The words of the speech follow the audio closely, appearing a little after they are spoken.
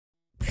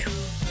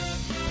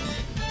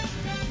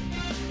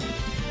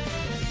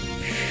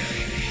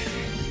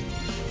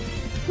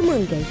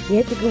on, guys. We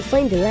have to go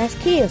find the last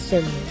Chaos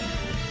Emerald.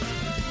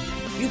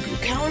 You can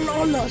count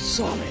on us,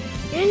 Sonic.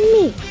 And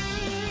me.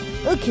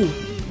 Okay,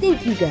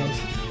 thank you guys.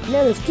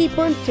 Now let's keep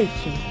on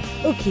searching.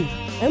 Okay,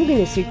 I'm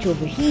gonna search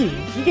over here.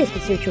 You guys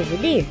can search over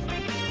there.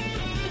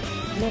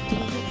 Nothing.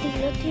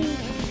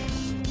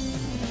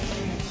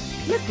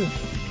 Nothing.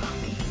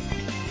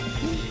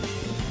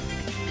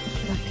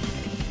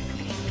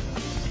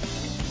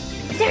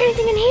 Is there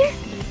anything in here?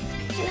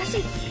 Let's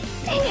see.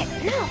 Dang it,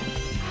 no.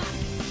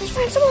 Let's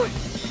find some more.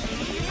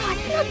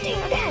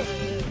 Nothing again.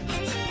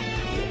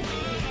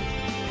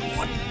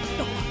 What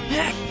the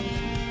heck?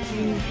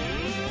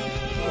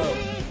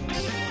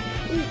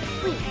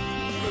 Wait.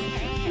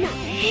 Not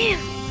him.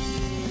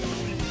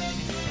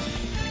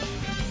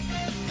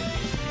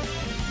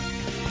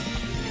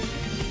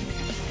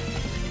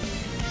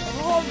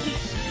 All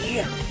this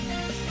here.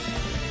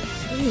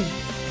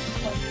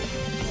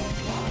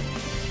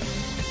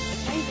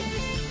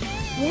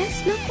 Yes,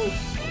 Knuckles?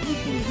 You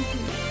can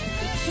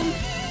fix him?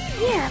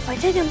 Yeah, if I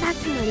take him back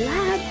to my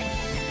lab.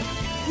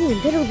 Yeah,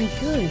 that'll be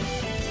good.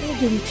 I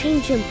can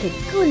change him to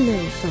good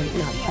Metal Sonic,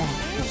 not bad.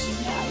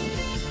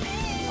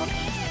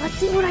 Okay, let's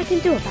see what I can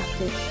do about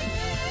this.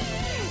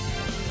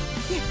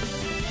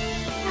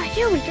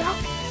 Here we go.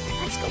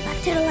 Let's go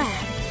back to the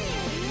lab.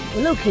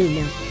 Well, okay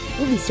now.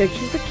 We'll be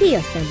searching for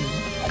Chaos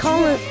Emerald.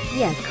 Call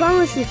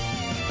us if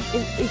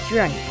it's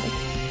right.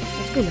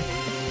 Let's go now.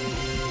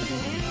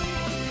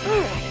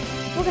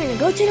 Alright, we're gonna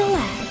go to the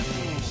lab.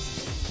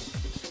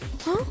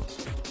 Huh?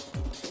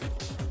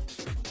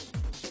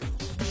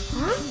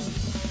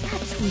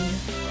 That's weird.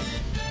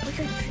 We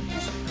should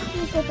just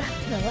probably go back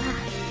to the lab.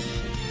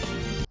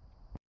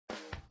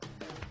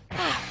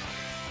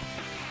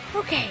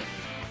 Okay,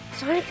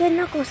 Sonic and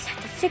Knuckles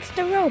have to fix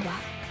the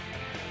robot.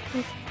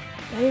 Okay,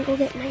 let me go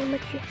get my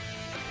material.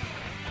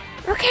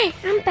 Okay,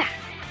 I'm back.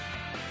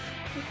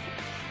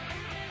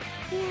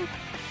 Yeah.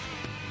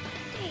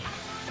 Hey.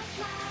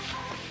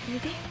 You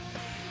there?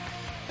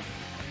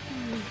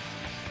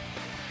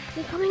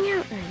 You're coming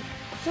out right.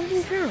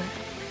 Something's wrong.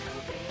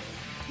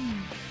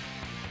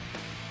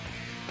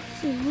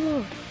 See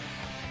more.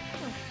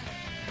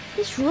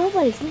 This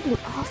robot is looking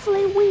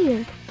awfully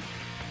weird.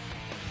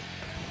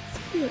 It's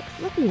here,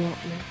 looking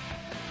at me.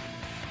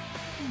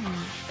 It's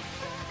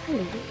kind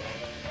of weird.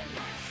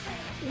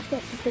 He's got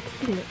to fix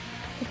it.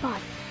 The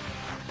body.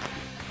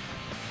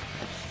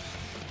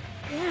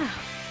 Yeah.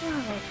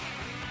 Wow.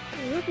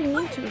 You're looking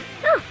into me.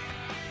 Oh!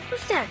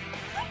 What's that?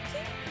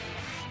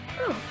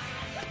 Oh.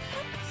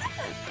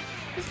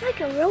 It's like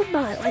a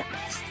robot, like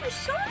Mr.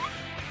 Sonic?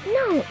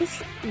 No,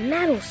 it's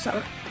Metal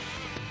Sonic.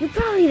 You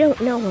probably don't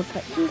know him,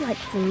 but he's like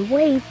from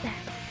way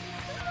back.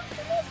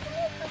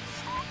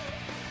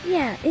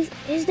 Yeah,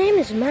 his name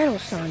is Metal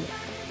Sonic.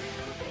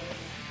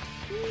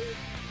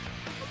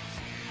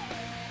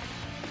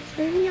 It's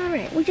gonna be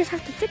alright. We just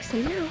have to fix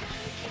him now.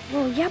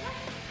 Well, yep.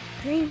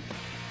 Green.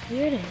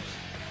 Here it is.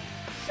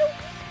 So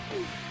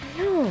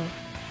no.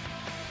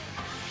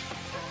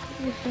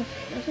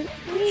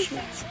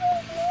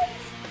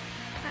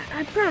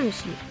 I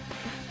promise you.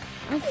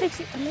 I'll fix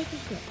it to make it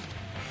good.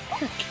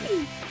 Trust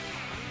me.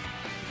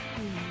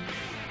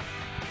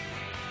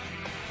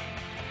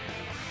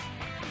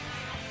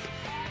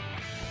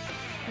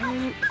 I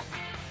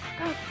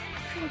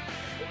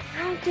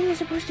don't think you're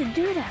supposed to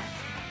do that.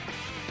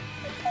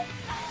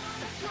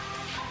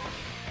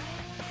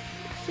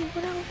 Let's see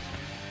what else?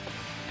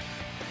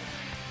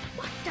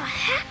 What the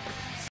heck?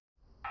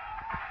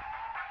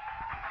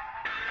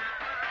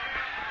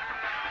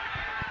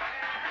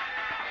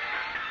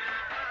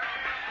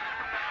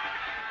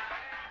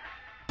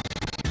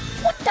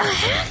 What the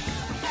heck?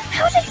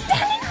 How is it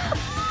standing up?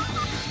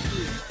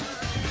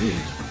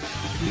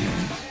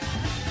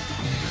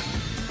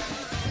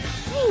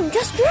 Hey,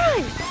 just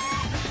drive.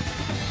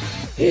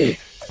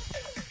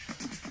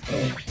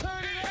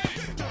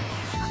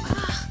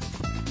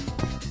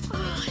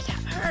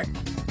 That hurt.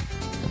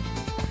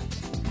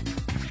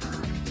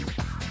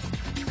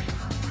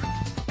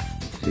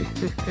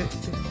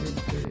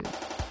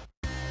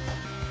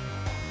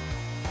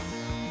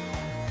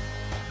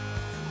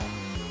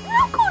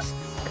 Knuckles,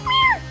 come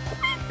here.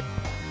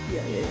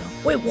 Yeah.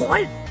 Wait,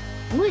 what?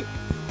 What?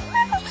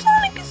 Metal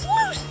Sonic is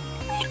loose.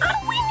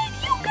 We need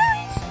you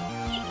guys.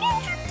 He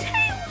injured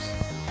Tails.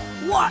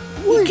 What?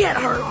 We can't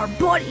hurt our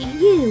buddy.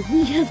 Yeah, we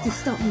have to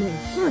stop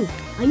Metal Sonic.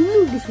 I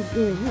knew this was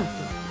gonna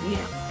happen.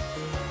 Yeah.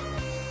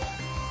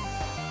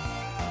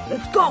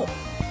 Let's go.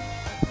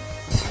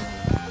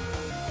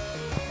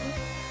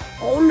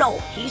 Oh no,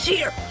 he's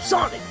here.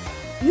 Sonic,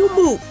 you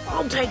move.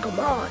 I'll take him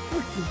on.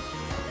 Okay.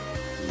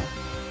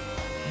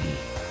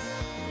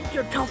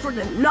 You're tougher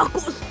than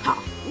Knuckles? Ha!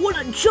 What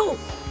a joke!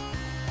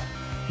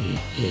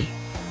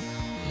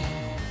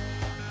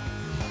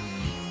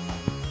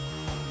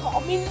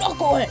 Call me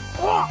Knucklehead!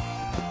 Ah!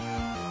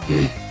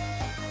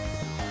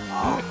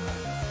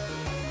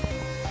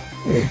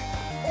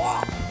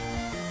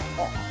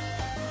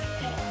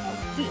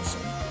 I feel so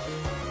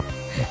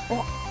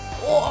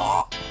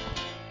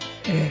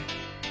good.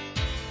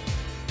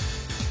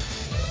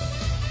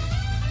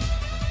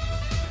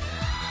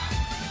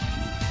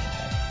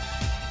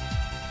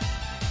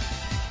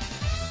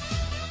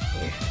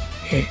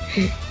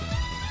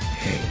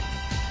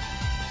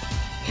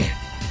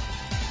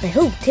 I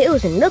hope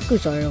Tails and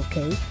Knuckles are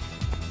okay.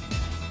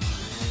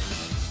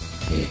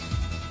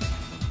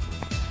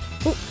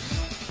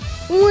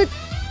 What?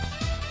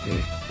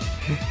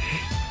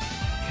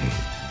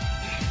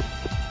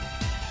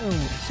 Oh,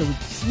 so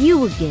it's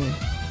you again.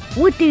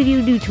 What did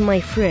you do to my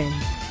friends?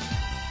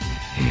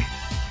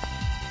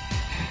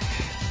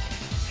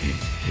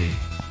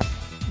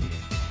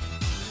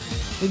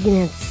 We're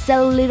gonna have to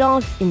settle it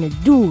off in a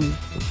duel.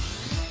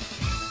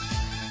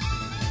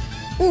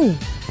 Oh,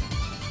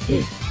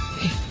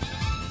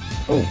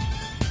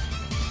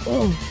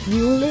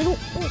 you little.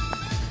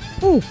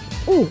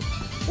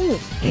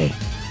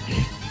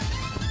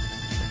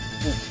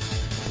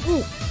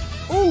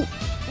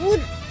 What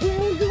are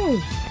we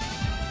doing?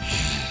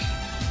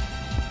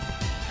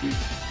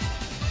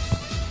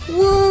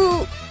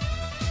 Whoa!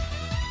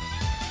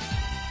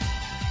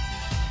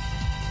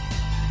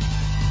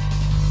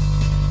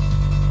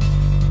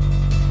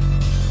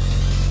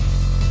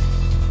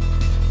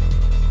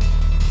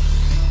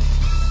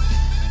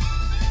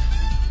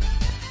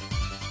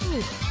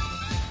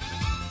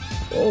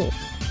 Oh,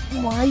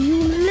 why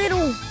you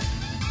little?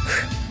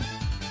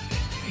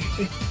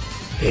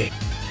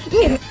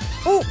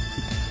 Oh,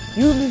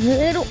 you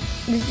little.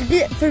 Did you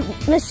get for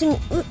messing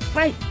with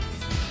my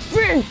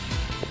friend?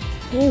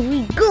 Here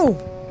we go.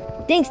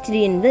 Thanks to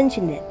the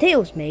invention that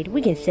Tails made,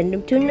 we can send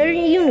him to another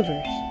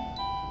universe.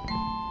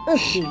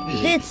 Okay,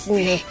 that's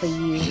enough for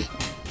you.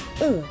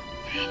 Oh,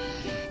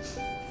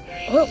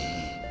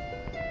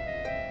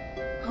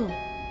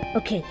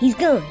 okay, he's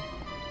gone.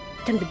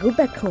 Time to go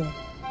back home.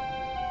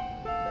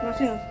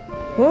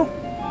 Well,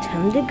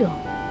 time to go.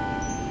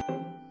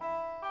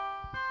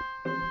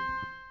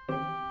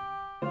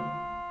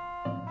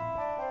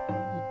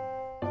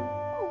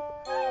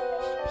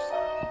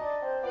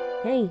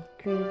 Hey,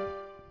 Cream.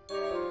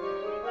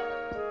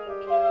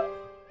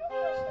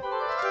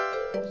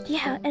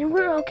 Yeah, and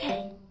we're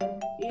okay.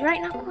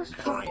 Right, Knuckles?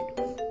 Kind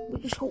of. We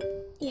just hope.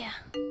 Yeah.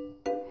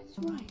 That's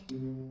right.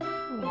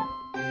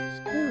 It's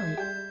good.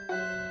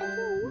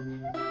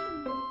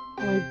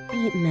 I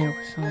beat Metal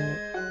Sonic.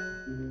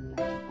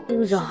 It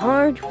was a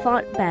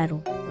hard-fought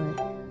battle, but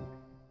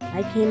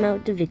I came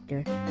out the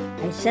victor.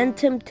 I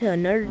sent him to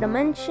another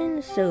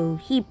dimension, so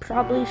he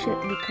probably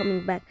shouldn't be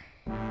coming back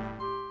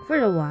for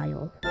a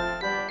while.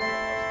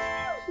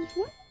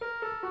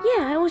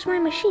 Yeah, I was my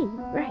machine,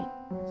 right.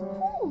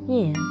 Cool.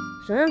 Yeah,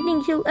 so I don't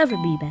think he'll ever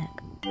be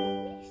back. At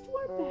least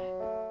we're back.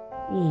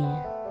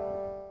 Yeah.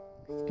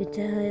 It's good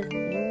to have old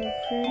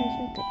friends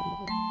and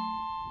family.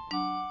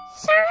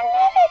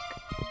 Sonic!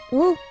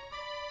 Oh,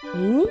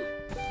 Amy?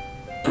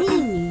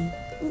 Amy!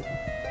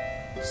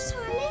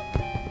 Sonic,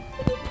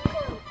 where did you go?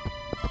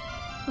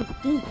 Oh,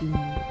 thank you,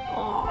 Amy.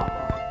 Oh,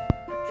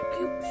 that's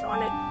cute,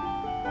 Sonic.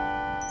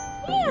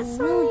 Yeah,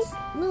 Sonic.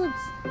 No,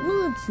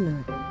 it's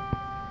not.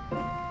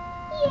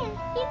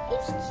 Yeah, it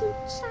is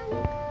cute,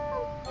 Sonic.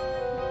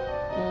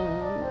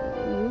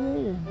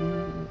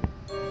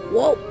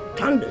 Well,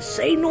 time to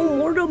say no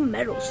more to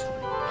Metal Sonic.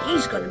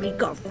 He's gonna be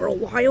gone for a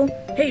while.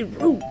 Hey,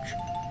 Rouge.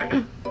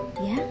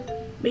 Yeah?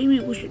 Maybe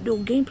we should do a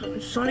gameplay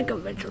with Sonic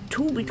Adventure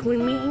 2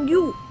 between me and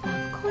you.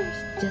 Of course,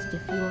 just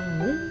if you want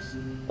to lose.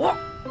 Oh,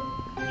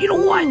 you know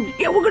what?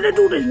 Yeah, we're gonna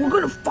do this. We're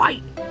gonna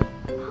fight.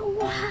 Oh,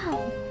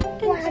 wow.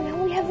 Wow, now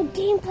we have a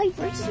gameplay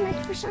versus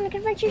match for Sonic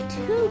Adventure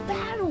 2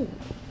 battle.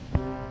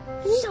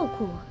 So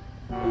cool.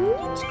 And you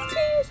two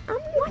teams, I'm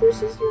gonna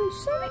versus you in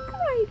Sonic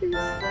Riders.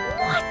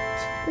 What?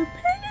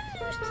 Prepare to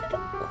lose to the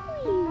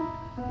Queen.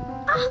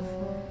 Ah,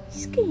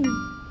 skinny.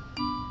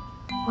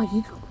 Well,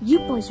 you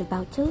boys are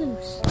about to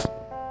lose.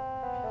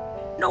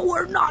 No,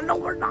 we're not. I'm the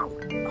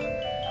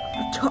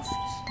toughest.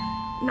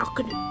 I'm not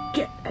gonna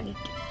get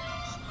anything.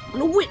 I'm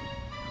gonna win.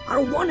 I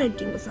don't want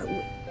anything if I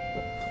win. I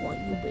want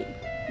you, baby.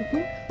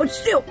 But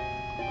still,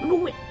 I'm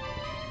gonna win.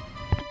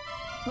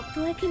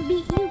 Hopefully I can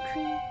beat you,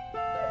 Cream.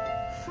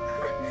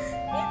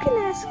 You can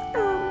ask,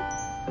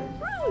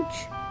 Rouge.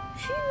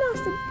 She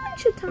lost a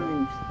bunch of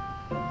times.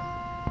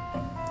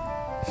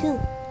 So,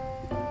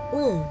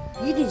 well,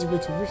 you guys are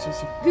about to versus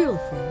your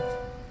girlfriend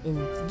in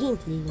this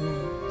gameplay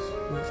match.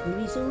 It's gonna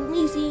be so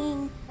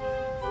amazing.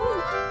 Oh,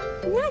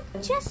 not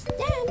just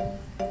them.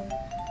 Me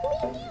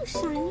and you,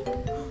 Sonic.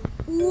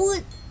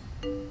 What?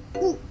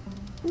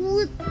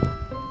 What?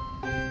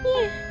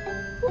 Yeah,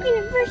 we're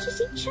gonna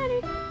versus each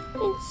other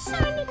in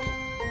Sonic.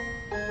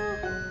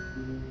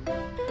 I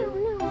don't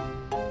know.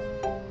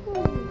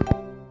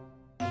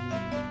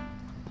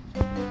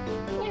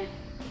 Yeah,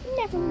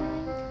 never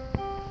mind.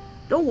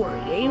 Don't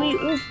worry, Amy.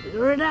 We'll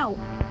figure it out.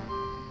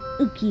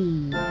 Okay,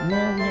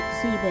 now we have to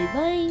say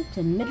bye-bye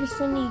to Metal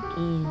Sonic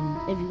and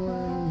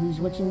everyone who's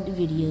watching the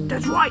video.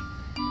 That's right.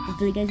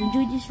 Hopefully you guys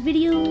enjoyed this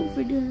video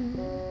for the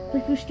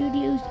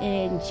PlushBrosStudios,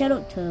 and shout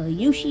out to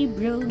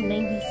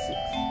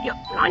YoshiBro96. Yep,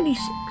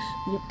 96.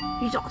 Yep.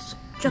 He's awesome.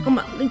 Check him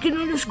out. Link in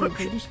the In the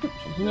description.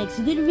 description. He makes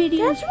good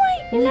videos. That's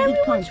right, and really good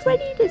everyone's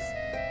content. ready to see,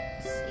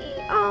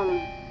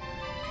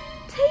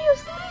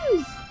 Tails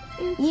lose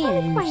in Yeah,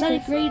 Sonic and Riders.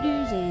 Sonic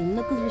Raiders and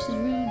Knuckles vs.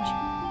 Rouge.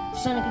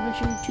 Sonic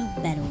Adventure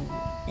 2 battle.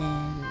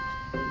 And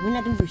we're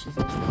not gonna versus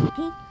each other,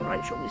 okay?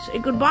 Alright, shall we say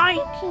goodbye?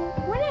 Okay,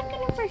 we're not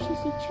gonna versus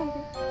each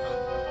other.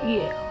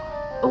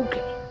 Yeah,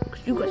 okay.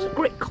 Because you guys are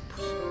great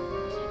couples.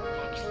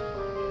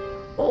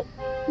 Oh.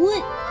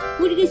 What?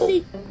 What do you guys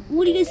say?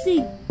 What do you guys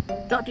say?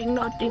 Nothing.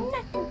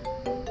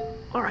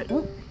 Alright.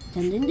 Well,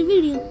 time to end the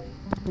video.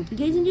 Hope you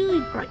guys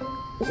enjoyed. Right.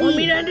 Want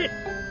me to end it?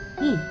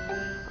 Yeah.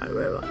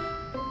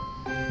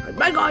 Alright,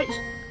 bye guys.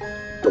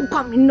 Don't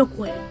call me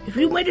Knucklehead. If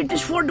you made it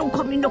this far, don't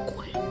call me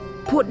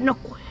Knucklehead. Put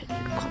Knucklehead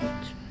in the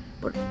comments.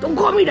 But don't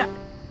call me that.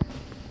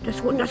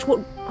 That's what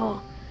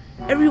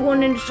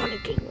everyone in the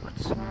Sonic gang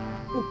wants.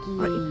 Okay.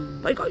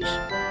 Alright, bye guys.